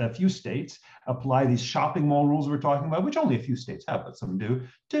 a few states apply these shopping mall rules we're talking about, which only a few states have, but some do,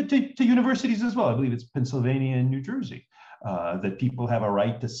 to universities as well. I believe it's Pennsylvania and New Jersey. That people have a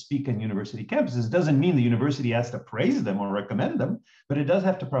right to speak on university campuses. Doesn't mean the university has to praise them or recommend them, but it does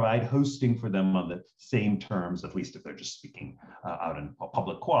have to provide hosting for them on the same terms, at least if they're just speaking out in a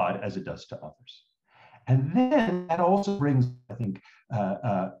public quad, as it does to others. And then that also brings, I think,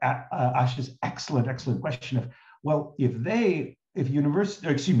 Ash's excellent question of, well, if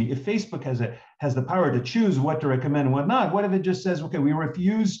Facebook has the power to choose what to recommend and what not, what if it just says, okay, we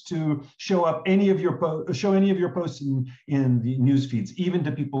refuse to show any of your posts in the news feeds, even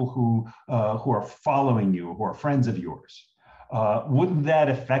to people who are following you, who are friends of yours? Wouldn't that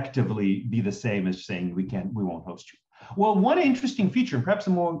effectively be the same as saying we won't host you? Well, one interesting feature, and perhaps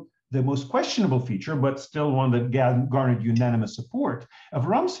the most questionable feature, but still one that garnered unanimous support of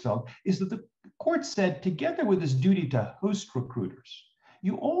Rumsfeld, is that the court said, together with this duty to host recruiters,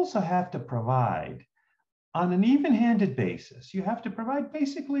 you also have to provide, on an even-handed basis, you have to provide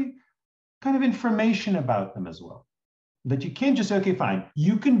basically kind of information about them as well. That you can't just say, okay, fine,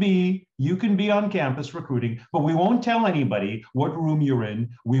 you can be on campus recruiting, but we won't tell anybody what room you're in.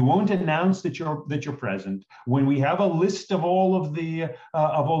 We won't announce that you're present. When we have a list of all of the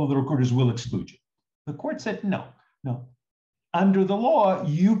recruiters, we'll exclude you. The court said no. Under the law,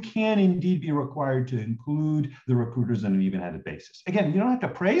 you can indeed be required to include the recruiters on an even-handed basis. Again, you don't have to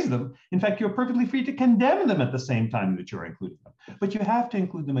praise them. In fact, you're perfectly free to condemn them at the same time that you're including them. But you have to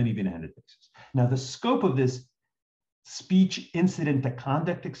include them on an even-handed basis. Now, the scope of this speech incident to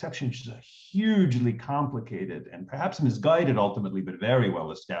conduct exception, which is a hugely complicated and perhaps misguided ultimately, but very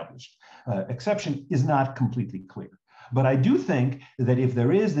well established exception, is not completely clear. But I do think that if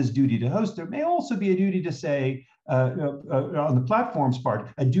there is this duty to host, there may also be a duty to say, on the platform's part,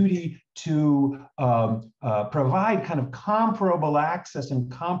 a duty to provide kind of comparable access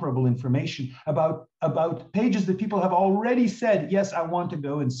and comparable information about pages that people have already said, yes, I want to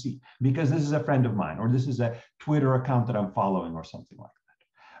go and see, because this is a friend of mine, or this is a Twitter account that I'm following, or something like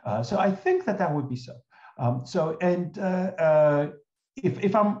that. So I think that would be so.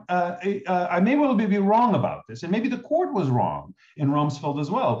 If I may well be wrong about this, and maybe the court was wrong in Rumsfeld as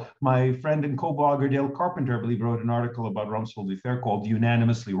well. My friend and co-blogger Dale Carpenter, I believe, wrote an article about Rumsfeld v. Fair called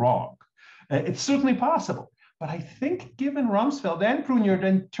 "Unanimously Wrong." It's certainly possible, but I think given Rumsfeld and Prunier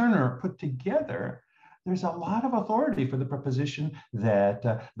and Turner put together, there's a lot of authority for the proposition that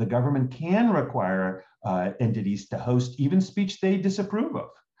the government can require entities to host even speech they disapprove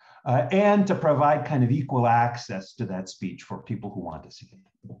of. And to provide kind of equal access to that speech for people who want to see it.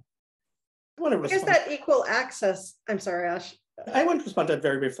 I guess that equal access, I'm sorry, Ash. I want to respond to that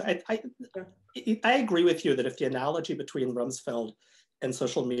very briefly. I agree with you that if the analogy between Rumsfeld and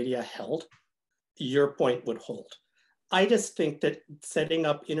social media held, your point would hold. I just think that setting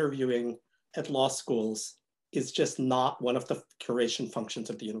up interviewing at law schools is just not one of the curation functions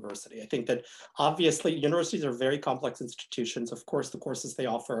of the university. I think that obviously universities are very complex institutions. Of course, the courses they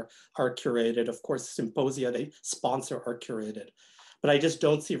offer are curated. Of course, symposia they sponsor are curated. But I just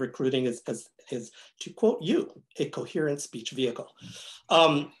don't see recruiting as to quote you, a coherent speech vehicle.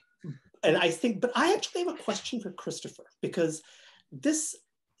 And I think, but I actually have a question for Christopher, because this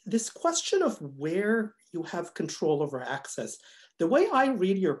question of where you have control over access, the way I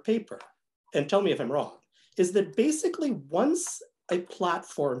read your paper, and tell me if I'm wrong, is that basically once a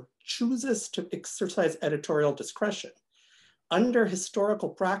platform chooses to exercise editorial discretion, under historical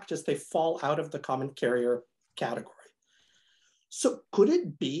practice, they fall out of the common carrier category. So could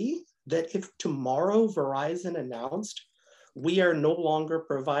it be that if tomorrow Verizon announced, we are no longer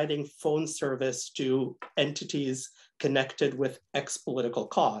providing phone service to entities connected with X political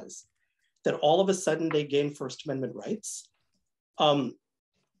cause, that all of a sudden they gain First Amendment rights? Or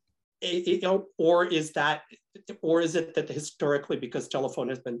is it that historically, because telephone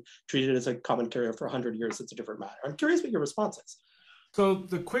has been treated as a common carrier for 100 years, it's a different matter? I'm curious what your response is. So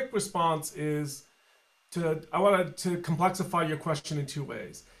the quick response is I want to complexify your question in two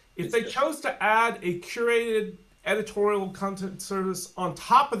ways. If they chose to add a curated editorial content service on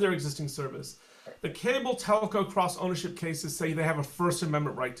top of their existing service, the cable telco cross ownership cases say they have a First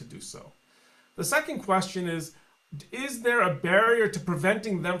Amendment right to do so. The second question is there a barrier to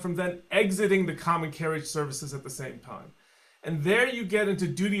preventing them from then exiting the common carriage services at the same time? And there you get into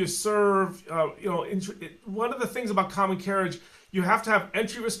duty of serve. One of the things about common carriage, you have to have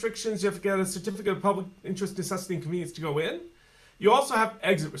entry restrictions. You have to get a certificate of public interest, necessity, and convenience to go in. You also have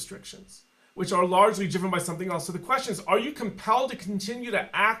exit restrictions, which are largely driven by something else. So the question is, are you compelled to continue to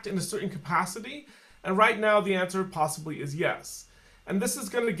act in a certain capacity? And right now, the answer possibly is yes. And this is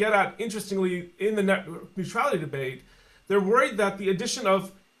going to get at, interestingly, in the net neutrality debate, they're worried that the addition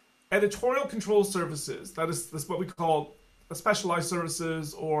of editorial control services, that's what we call specialized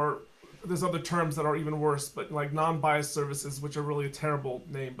services, or there's other terms that are even worse, but like non-biased services, which are really a terrible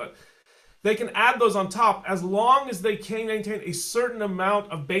name, but they can add those on top as long as they can maintain a certain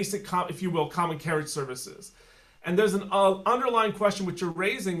amount of basic, if you will, common carriage services. And there's an underlying question which you're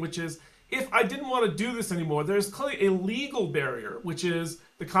raising, which is, if I didn't want to do this anymore, there's clearly a legal barrier, which is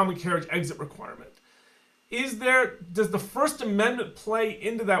the common carriage exit requirement. Does the First Amendment play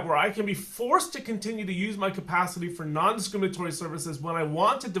into that, where I can be forced to continue to use my capacity for non-discriminatory services when I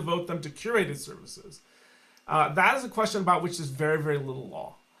want to devote them to curated services? That is a question about which there's very, very little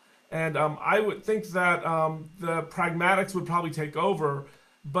law. And I would think that the pragmatics would probably take over,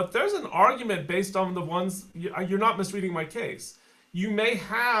 but there's an argument based on the ones, you're not misreading my case. You may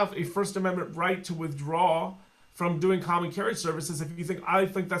have a First Amendment right to withdraw from doing common carriage services if you think, I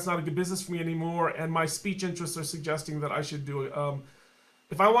think that's not a good business for me anymore, and my speech interests are suggesting that I should do it.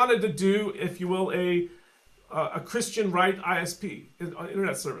 If I wanted to do, if you will, a Christian right ISP,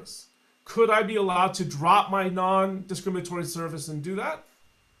 internet service, could I be allowed to drop my non-discriminatory service and do that?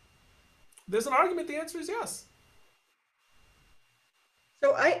 There's an argument. The answer is yes.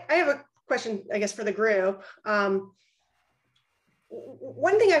 So I have a question, I guess, for the group.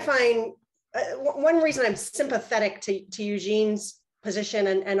 One thing I find, one reason I'm sympathetic to Eugene's position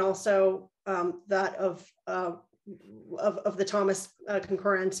and also that of the Thomas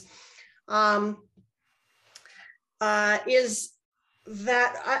concurrence is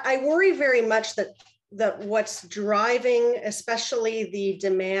that I worry very much that what's driving, especially the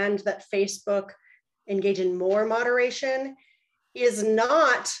demand that Facebook engage in more moderation, is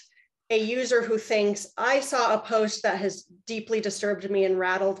not a user who thinks, I saw a post that has deeply disturbed me and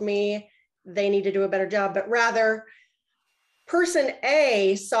rattled me, they need to do a better job, but rather person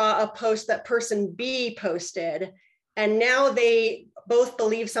A saw a post that person B posted, and now they both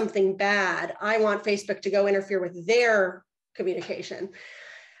believe something bad. I want Facebook to go interfere with their communication.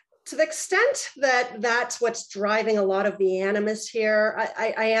 To the extent that that's what's driving a lot of the animus here,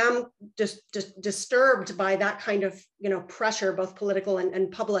 I am just disturbed by that kind of pressure, both political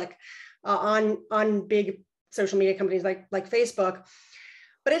and public, on big social media companies like Facebook.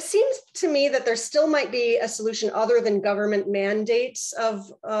 But it seems to me that there still might be a solution other than government mandates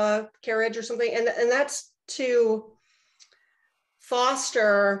of carriage or something, and that's to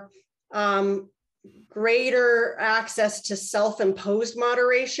foster greater access to self-imposed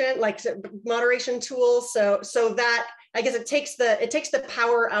moderation, like moderation tools. So that, I guess, it takes the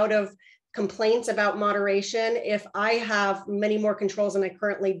power out of complaints about moderation if I have many more controls than I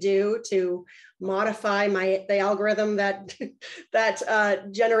currently do to modify the algorithm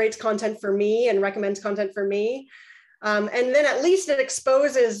that generates content for me and recommends content for me. And then at least it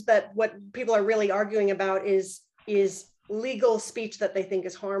exposes that what people are really arguing about is legal speech that they think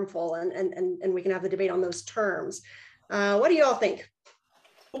is harmful, and we can have the debate on those terms. What do you all think?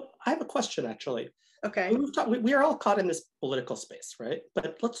 Well, I have a question, actually. Okay. We are all caught in this political space, right?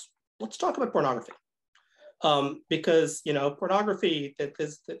 But let's talk about pornography, because pornography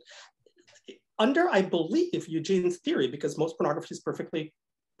under, I believe, Eugene's theory, because most pornography is perfectly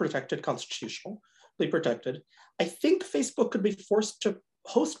protected, constitutionally protected. I think Facebook could be forced to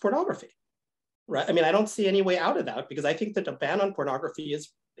host pornography. Right. I mean, I don't see any way out of that, because I think that a ban on pornography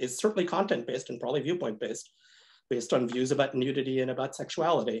is certainly content-based and probably viewpoint-based, based on views about nudity and about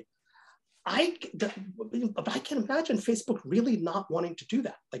sexuality. But I can imagine Facebook really not wanting to do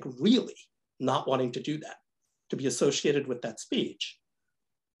that, like really not wanting to do that, to be associated with that speech.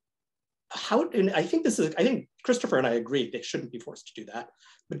 And I think Christopher and I agree they shouldn't be forced to do that.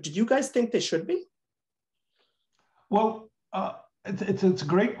 But do you guys think they should be? Well, It's a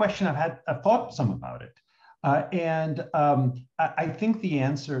great question. I've thought some about it. I think the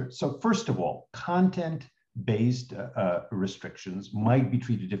answer, so first of all, content-based restrictions might be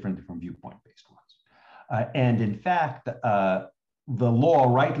treated differently from viewpoint-based ones. And in fact, the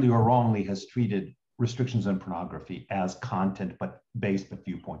law, rightly or wrongly, has treated restrictions on pornography as content-based but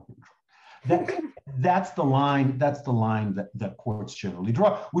viewpoint neutral. That's the line that courts generally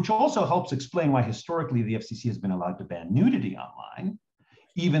draw, which also helps explain why historically the FCC has been allowed to ban nudity online,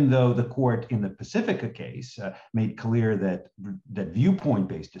 even though the court in the Pacifica case made clear that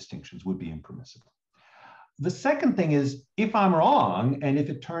viewpoint-based distinctions would be impermissible. The second thing is, if I'm wrong, and if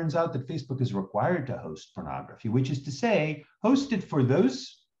it turns out that Facebook is required to host pornography, which is to say, host it for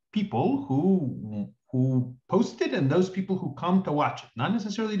those people who post it and those people who come to watch it, not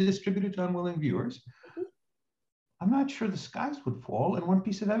necessarily to distribute it to unwilling viewers, I'm not sure the skies would fall. And one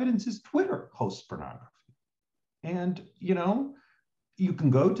piece of evidence is Twitter hosts pornography. And, you know, you can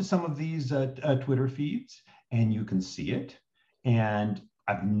go to some of these Twitter feeds and you can see it. And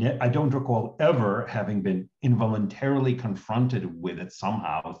I don't recall ever having been involuntarily confronted with it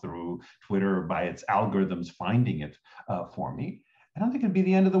somehow through Twitter by its algorithms finding it for me. I don't think it'd be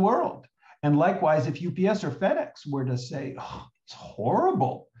the end of the world. And likewise, if UPS or FedEx were to say, oh, it's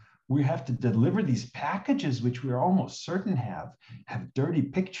horrible, we have to deliver these packages, which we're almost certain have dirty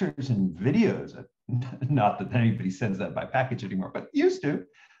pictures and videos. Not that anybody sends that by package anymore, but used to.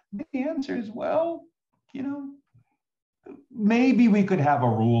 The answer is, well, you know, maybe we could have a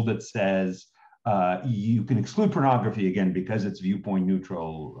rule that says you can exclude pornography again because it's viewpoint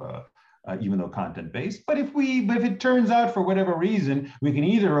neutral, even though content-based. But if it turns out for whatever reason, we can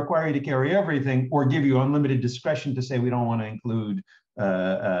either require you to carry everything or give you unlimited discretion to say we don't want to include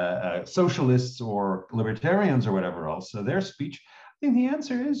socialists or libertarians or whatever else, so their speech, I think the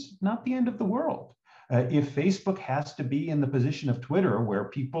answer is not the end of the world. If Facebook has to be in the position of Twitter, where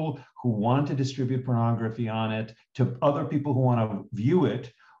people who want to distribute pornography on it to other people who want to view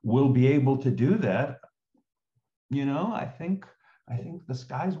it will be able to do that, you know, I think the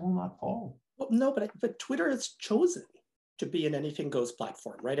skies will not fall. Well, no, but Twitter has chosen to be an anything goes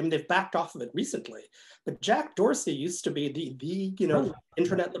platform, right? I mean, they've backed off of it recently, but Jack Dorsey used to be the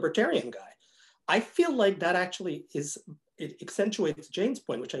internet libertarian guy. I feel like that actually it accentuates Jane's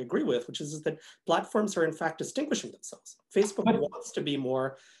point, which I agree with, which is that platforms are in fact distinguishing themselves. Facebook wants to be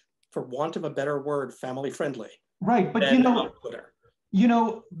more, for want of a better word, family friendly. Right, but you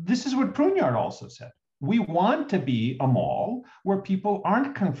know, this is what Pruneyard also said. We want to be a mall where people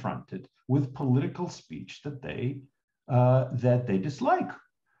aren't confronted with political speech that they dislike.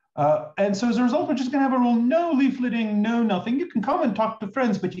 And so as a result, we're just going to have a rule: no leafleting, no nothing. You can come and talk to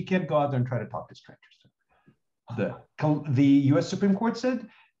friends, but you can't go out there and try to talk to strangers. The U.S. Supreme Court said,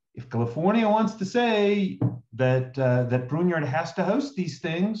 if California wants to say that Pruneyard has to host these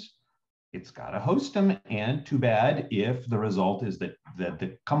things, it's got to host them. And too bad if the result is that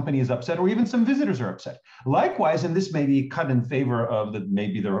the company is upset, or even some visitors are upset. Likewise, and this may be cut in favor of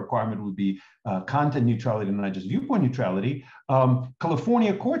maybe the requirement would be content neutrality and not just viewpoint neutrality.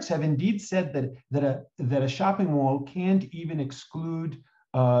 California courts have indeed said that a shopping mall can't even exclude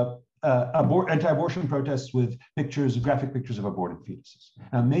anti-abortion protests with graphic pictures of aborted fetuses.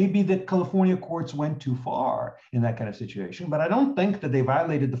 Now, maybe the California courts went too far in that kind of situation, but I don't think that they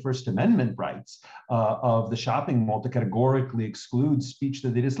violated the First Amendment rights of the shopping mall to categorically exclude speech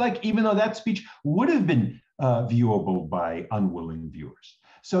that they dislike, even though that speech would have been viewable by unwilling viewers.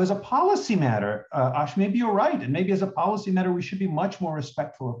 So as a policy matter, Ash, maybe you're right. And maybe as a policy matter, we should be much more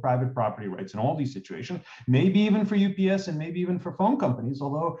respectful of private property rights in all these situations, maybe even for UPS and maybe even for phone companies,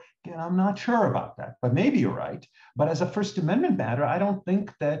 although, again, I'm not sure about that, but maybe you're right. But as a First Amendment matter, I don't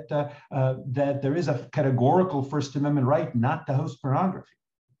think that, that there is a categorical First Amendment right not to host pornography.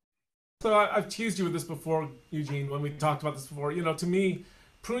 So I've teased you with this before, Eugene, when we talked about this before. You know, to me,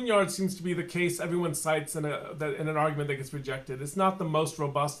 Pruneyard seems to be the case everyone cites in an argument that gets rejected. It's not the most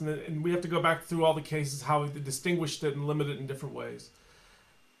robust, and we have to go back through all the cases, how we distinguished it and limited it in different ways.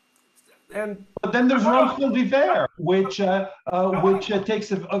 But then there's Wrongful Defair, which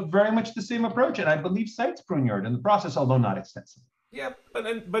takes a very much the same approach, and I believe cites Pruneyard in the process, although not extensively. Yeah,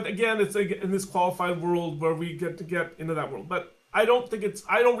 but again, it's in this qualified world where we get into that world. But I don't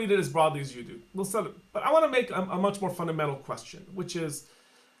read it as broadly as you do. We'll set it. But I want to make a much more fundamental question, which is,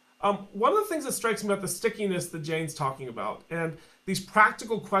 one of the things that strikes me about the stickiness that Jane's talking about, and these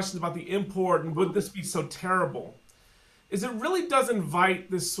practical questions about the import and would this be so terrible, is it really does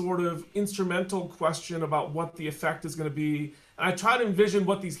invite this sort of instrumental question about what the effect is going to be. And I try to envision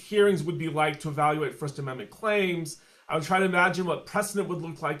what these hearings would be like to evaluate First Amendment claims. I would try to imagine what precedent would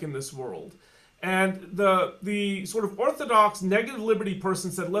look like in this world. And the sort of orthodox negative liberty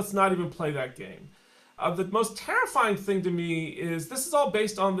person said, let's not even play that game. The most terrifying thing to me is this is all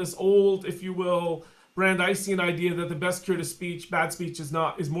based on this old, if you will, Brandeisian idea that the best cure to speech, bad speech, is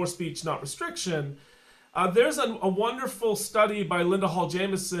more speech, not restriction. There's a wonderful study by Linda Hall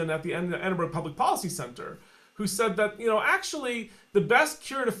Jameson at the Edinburgh Public Policy Center, who said that, actually the best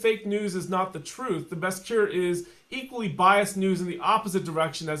cure to fake news is not the truth. The best cure is equally biased news in the opposite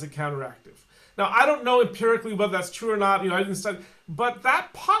direction as a counteractive. Now, I don't know empirically whether that's true or not. I didn't study, but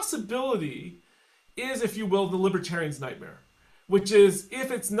that possibility is, if you will, the libertarian's nightmare, which is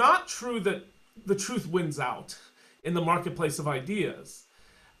if it's not true that the truth wins out in the marketplace of ideas,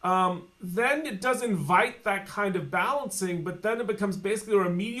 then it does invite that kind of balancing, but then it becomes basically a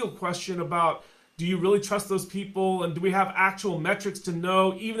remedial question about, do you really trust those people, and do we have actual metrics to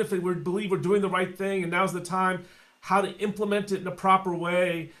know, even if they believe we're doing the right thing, and now's the time, how to implement it in a proper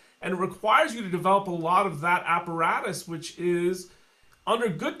way. And it requires you to develop a lot of that apparatus, which is, under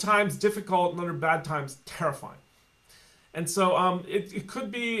good times, difficult, and under bad times, terrifying. And so it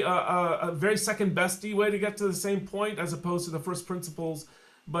could be a very second besty way to get to the same point as opposed to the first principles,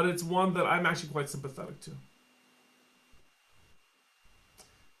 but it's one that I'm actually quite sympathetic to.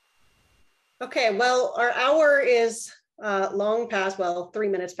 Okay, well, our hour is long past, 3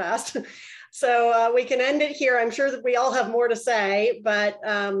 minutes past. So we can end it here. I'm sure that we all have more to say, but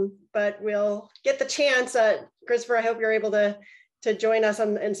we'll get the chance. Christopher, I hope you're able to join us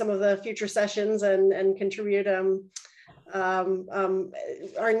in some of the future sessions and contribute.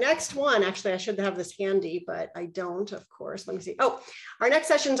 Our next one, actually, I should have this handy, but I don't, of course. Let me see. Oh, our next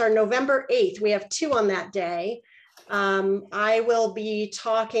sessions are November 8th. We have 2 on that day. I will be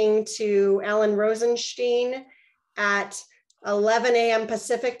talking to Alan Rosenstein at 11 a.m.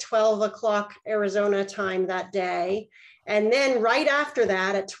 Pacific, 12 o'clock Arizona time that day. And then right after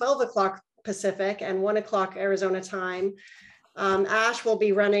that at 12 o'clock Pacific and 1 o'clock Arizona time, Ash will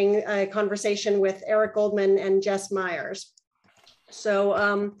be running a conversation with Eric Goldman and Jess Myers.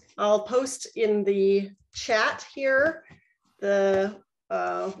 So I'll post in the chat here the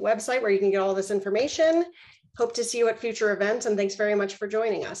website where you can get all this information. Hope to see you at future events, and thanks very much for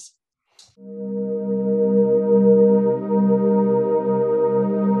joining us.